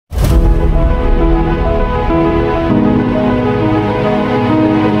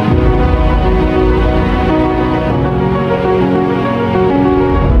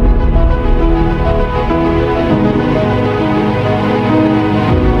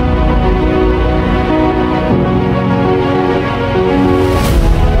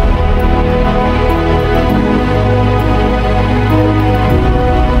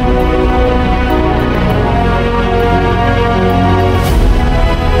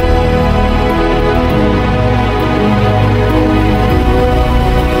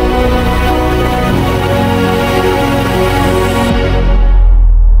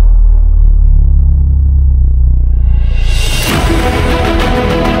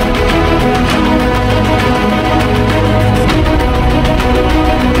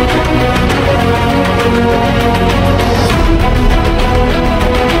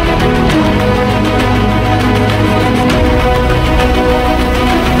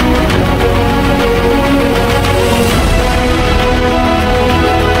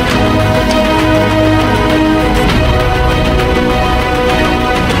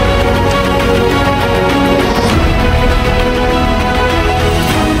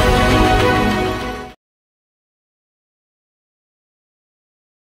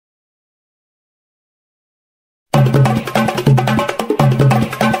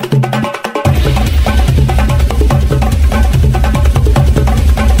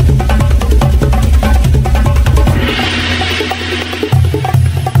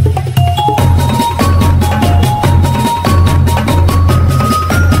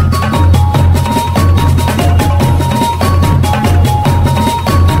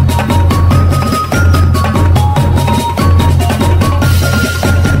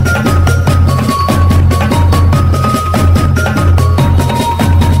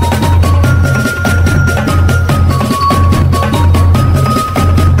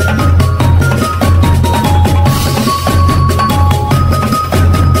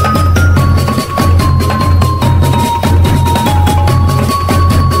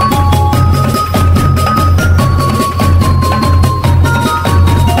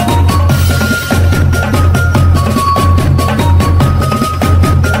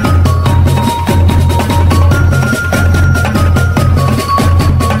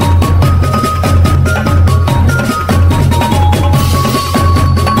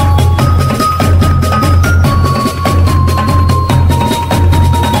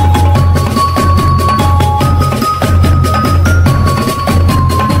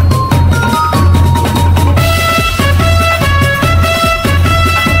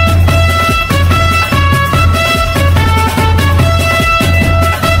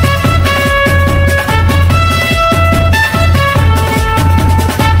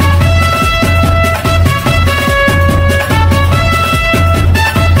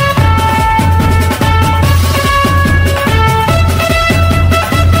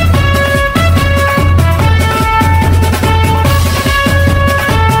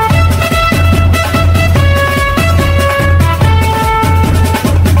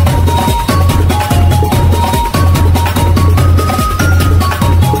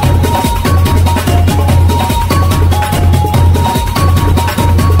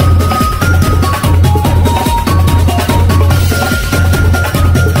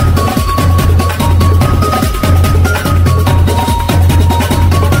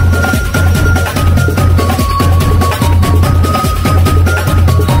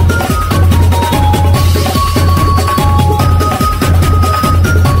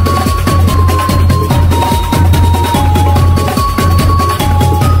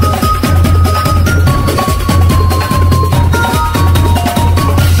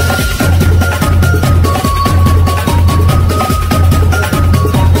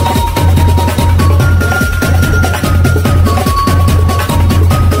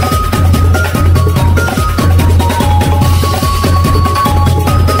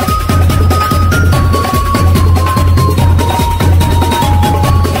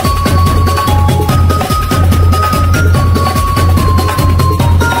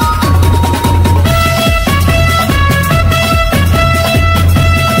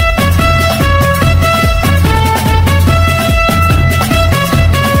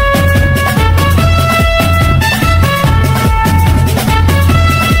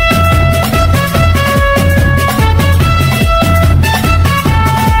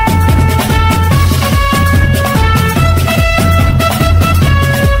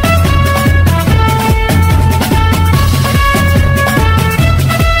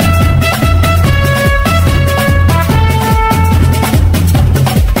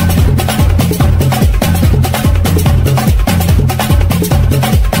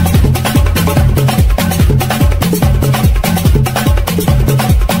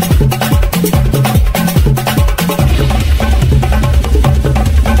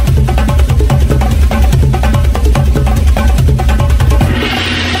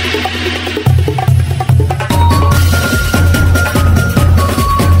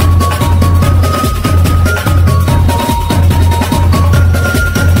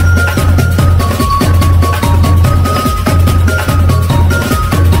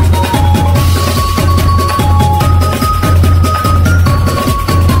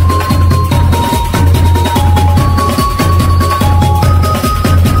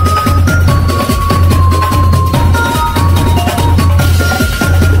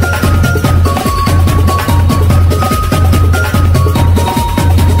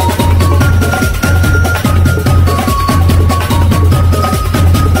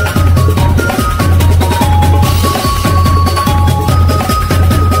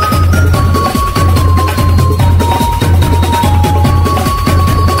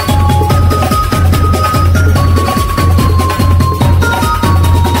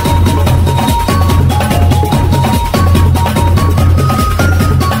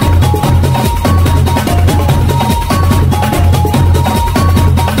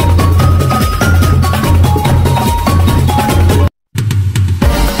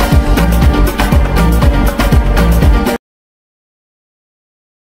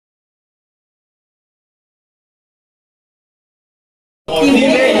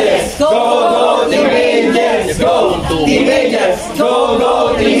Team Rangers! Go, go, Team Rangers! Go! Team Rangers! Go,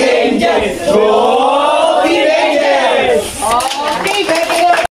 go, Team Rangers! Go, Team Rangers! Okay, thank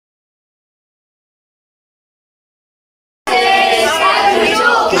you!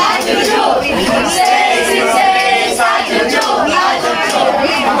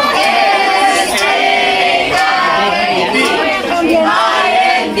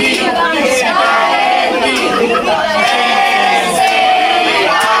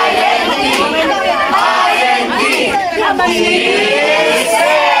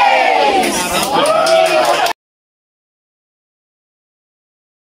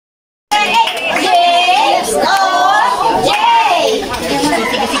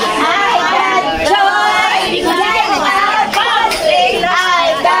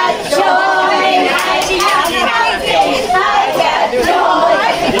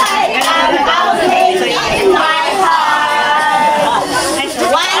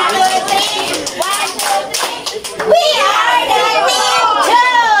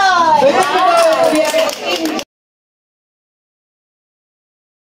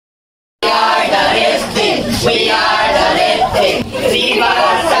 We are the red team. Viva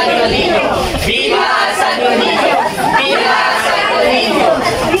Santo Niño! Viva Santo Niño! Viva Santo Niño!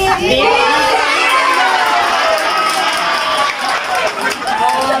 Viva!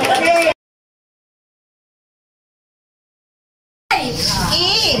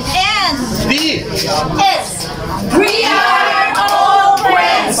 E-N D-S. We are all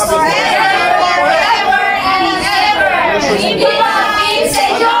friends forever and ever. Viva el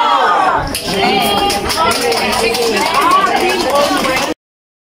Señor!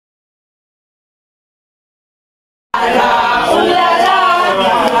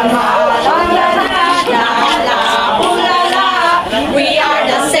 We are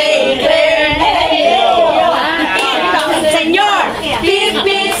the sacred Señor, pip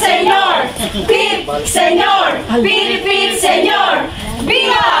pip Señor, pip Señor, pip pip Señor,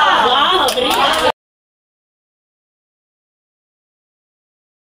 viva!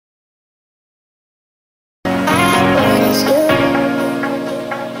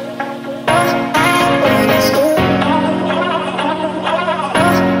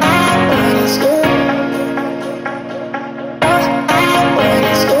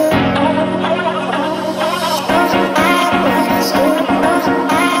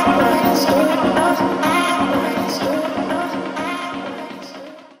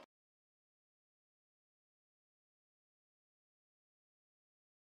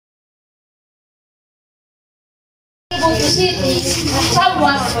 To city,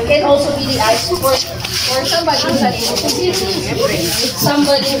 someone can also be the eyes for somebody who's not able to see. If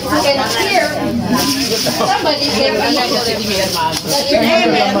somebody who cannot hear, somebody can be the ear.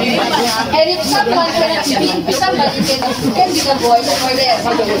 And if someone cannot speak, somebody can be the voice for them.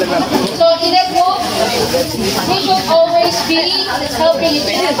 So in that book, we should always be helping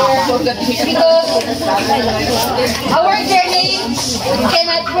each other because our journey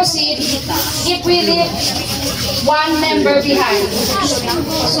cannot proceed if we leave one member behind.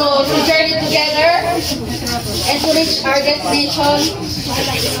 So to journey together and to reach our destination,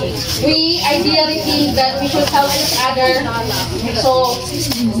 we ideally think that we should help each other. So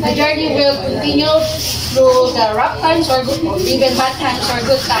the journey will continue through the rough times or good, even bad times or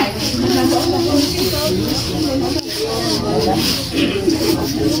good times.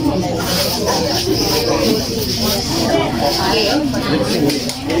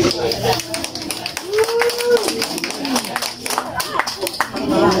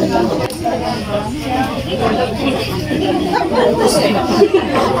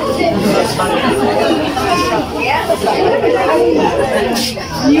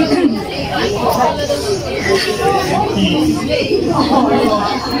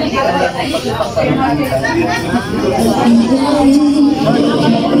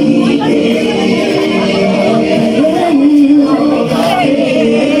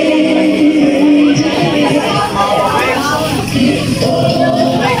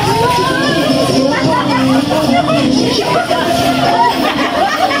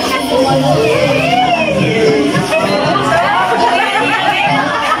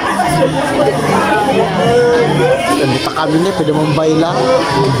 Kita kami ni pwede mong baila.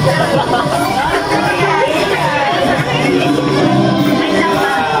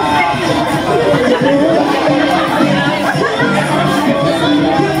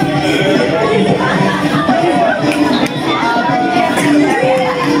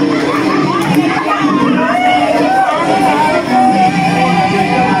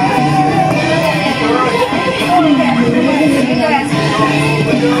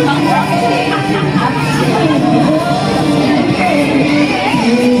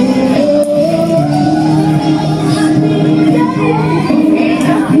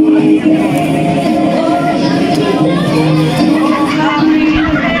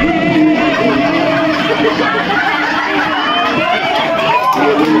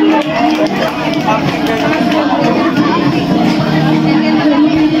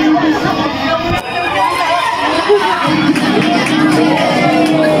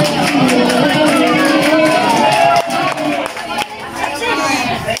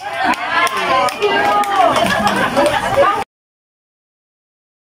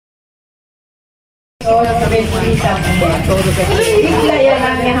 Bigla yan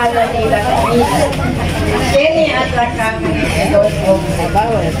ang nihala nila kami. Kini at lakang dos o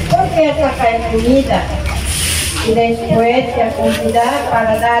bawal. Porque at lakang comida. Y después se acumula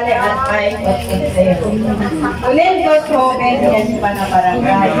para darle al país los consejos. Unen dos jóvenes para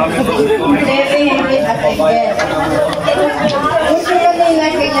barangay. Deben ir a aprender. Gusto nila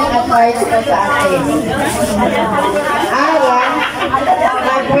kina-advise ko sa atin. Awan,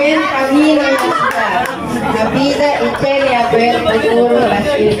 la buen camino en la ciudad. La vida y tiene a ver futuro las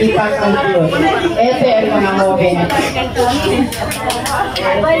principales conclusiones. Ese es el mga jóvenes.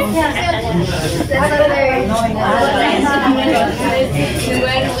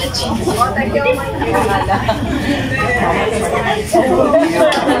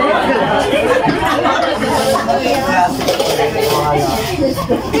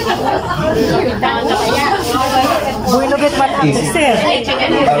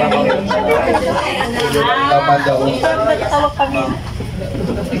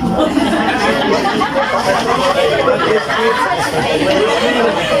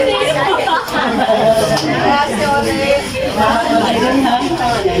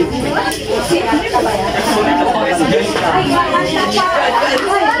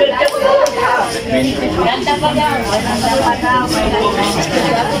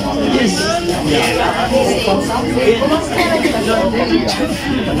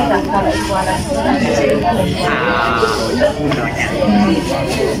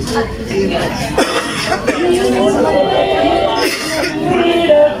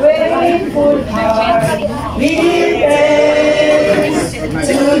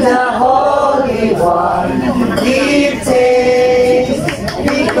 To the Holy One, give thanks,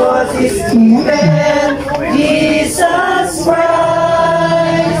 because He's given Jesus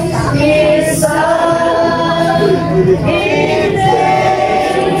Christ, His Son. Give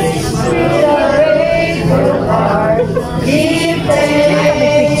thanks to the grateful heart, give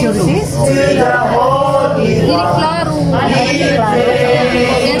thanks to the Holy One, give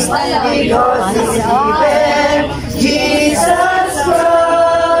thanks, because He's given Jesus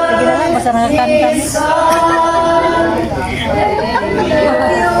Christ, His Son.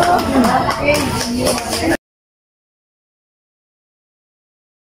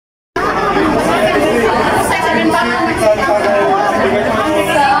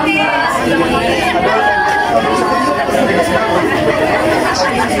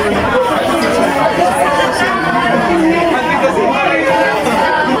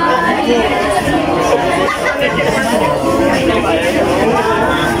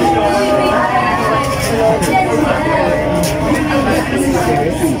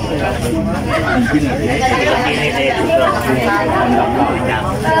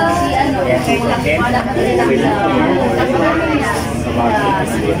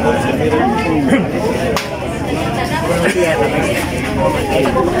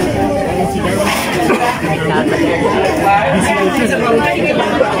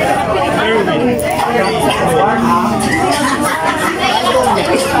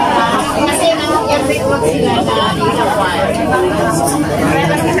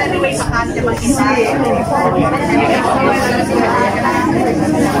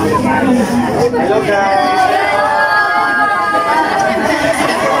 Hello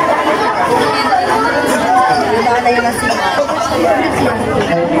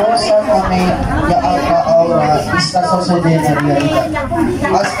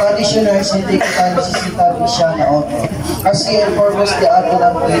As practitioners, hindi ko tayo nasisitabi siya na auto. Kasi ang purpose ni ato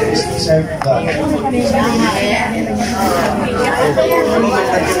ng faith is to serve God.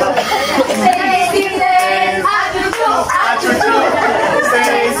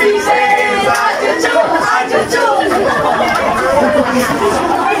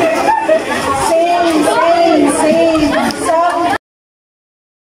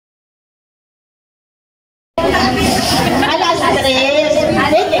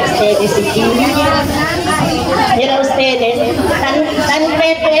 Mira ustedes, tan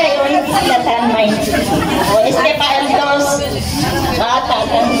pepe yun sila tan may. O este pa el dos, bata,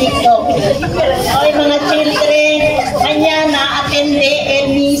 tan TikTok. Oy mga children, mañana atende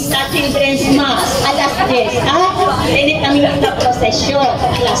el misa children's mass a las 3. Tiene también la procesión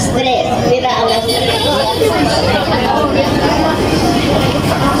a las 3. Mira a las 3.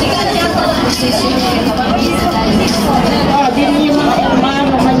 Dini yung mga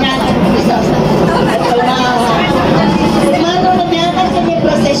hermano mañana. Hermano, mañana tiene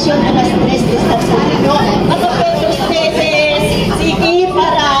procesión a las 3 de esta tarde. Ano pwede ustedes, sige,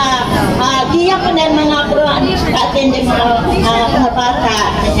 para guía ko na mga atende mga bata.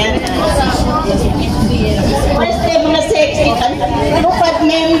 Mga sexy, lupad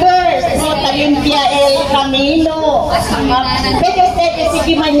members, palimpia el camino. Pwede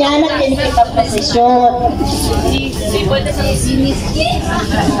sige manyan at kita posisyon.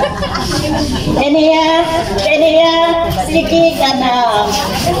 Tenia, sige ka na.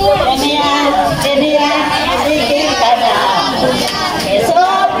 Tenia, sige ka na.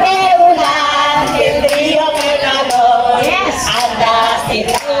 Sobre ulan, que frío que calor, andas sin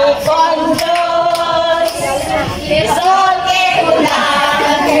tu control. Sobre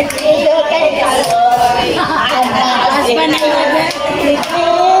ulan, que frío que calor, andas sin tu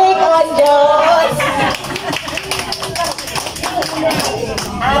control.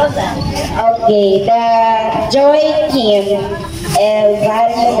 Okay, the Joy Kim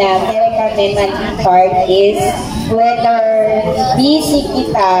value na kami mag-part is whether busy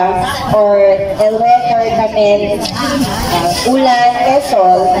kita or whether kami ulan o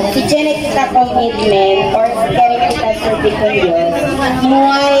sol, si Janet kita commitment or kaya kita sabi ko yun,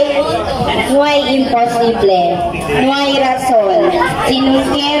 muay imposible, muay rason.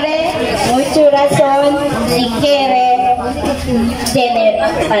 Sinong kere, mucho rason, si kere, Janet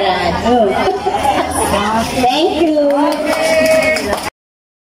parano. Thank you.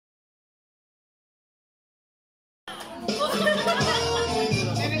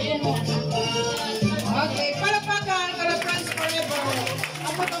 Okay, palapakan para friends forever.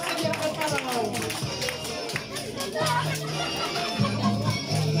 Ako to sa diyan pagparaw.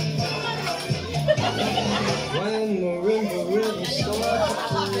 When the river starts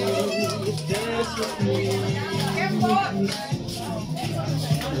to play, dance with me.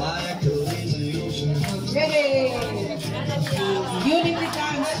 Like a lazy ocean. Ready. Unity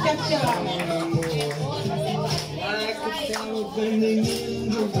dance, cha-cha. Like a flower bending in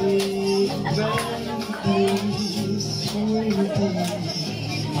the wind, bending sweetly.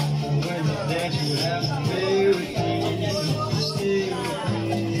 When you dance, you have to stay with me, stay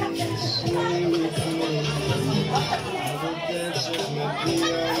with me, stay with me. Other dancers might be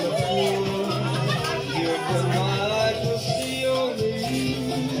on the floor, here but my life will see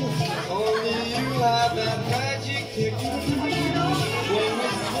only you have that magic kick. When we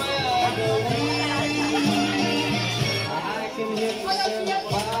sway, I go weak. I can hit the sound of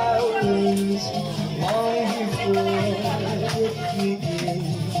violins long before it begins.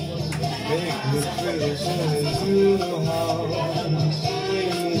 Make the thrill swing through the house,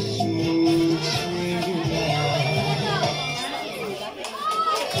 swing the smooth swinging now.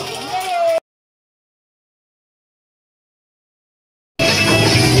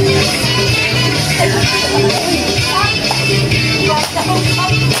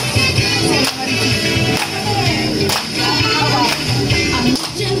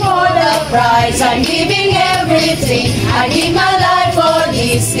 For the prize, I'm giving everything. I give my life for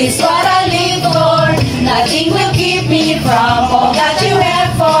this. This what I live for. Nothing will keep me from all that you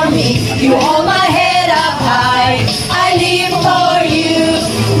have for me. You hold my head up high. I live for you.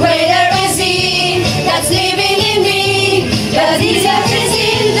 Greater is He that's living in me. Cause He's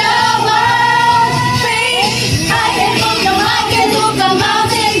everything in the world. I can move the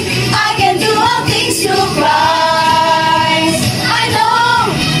mountain. I can do all things through Christ. I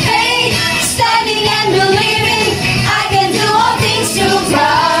know, faith, standing and believing. I can do all things through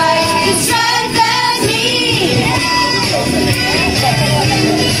Christ. It strengthens me.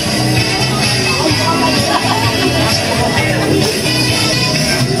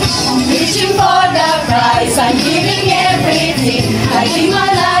 I'm reaching for the prize. I'm giving everything. I give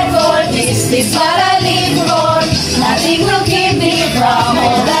my life for this. This what I live for. Nothing will keep me from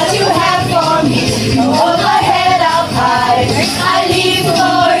all that you have for me. You hold my head up high. I live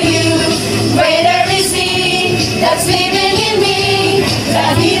for you. Greater is He that's living in me.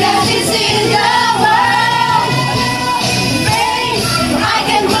 That He that is in the world. I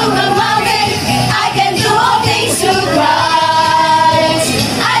can move a mountain. I can do all things through Christ.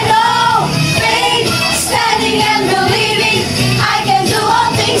 I know, faith, standing and believing. I can do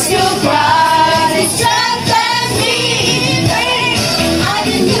all things through Christ. It strengthens me. I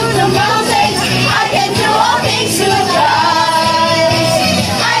can do the mountains. I can do all things through Christ.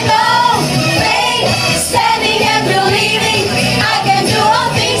 I know, faith, standing and believing. I can do all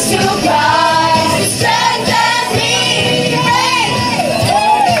things through Christ. It strengthens me.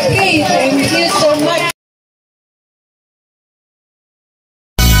 Okay, thank you so much.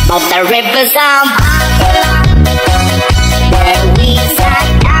 Of the rivers of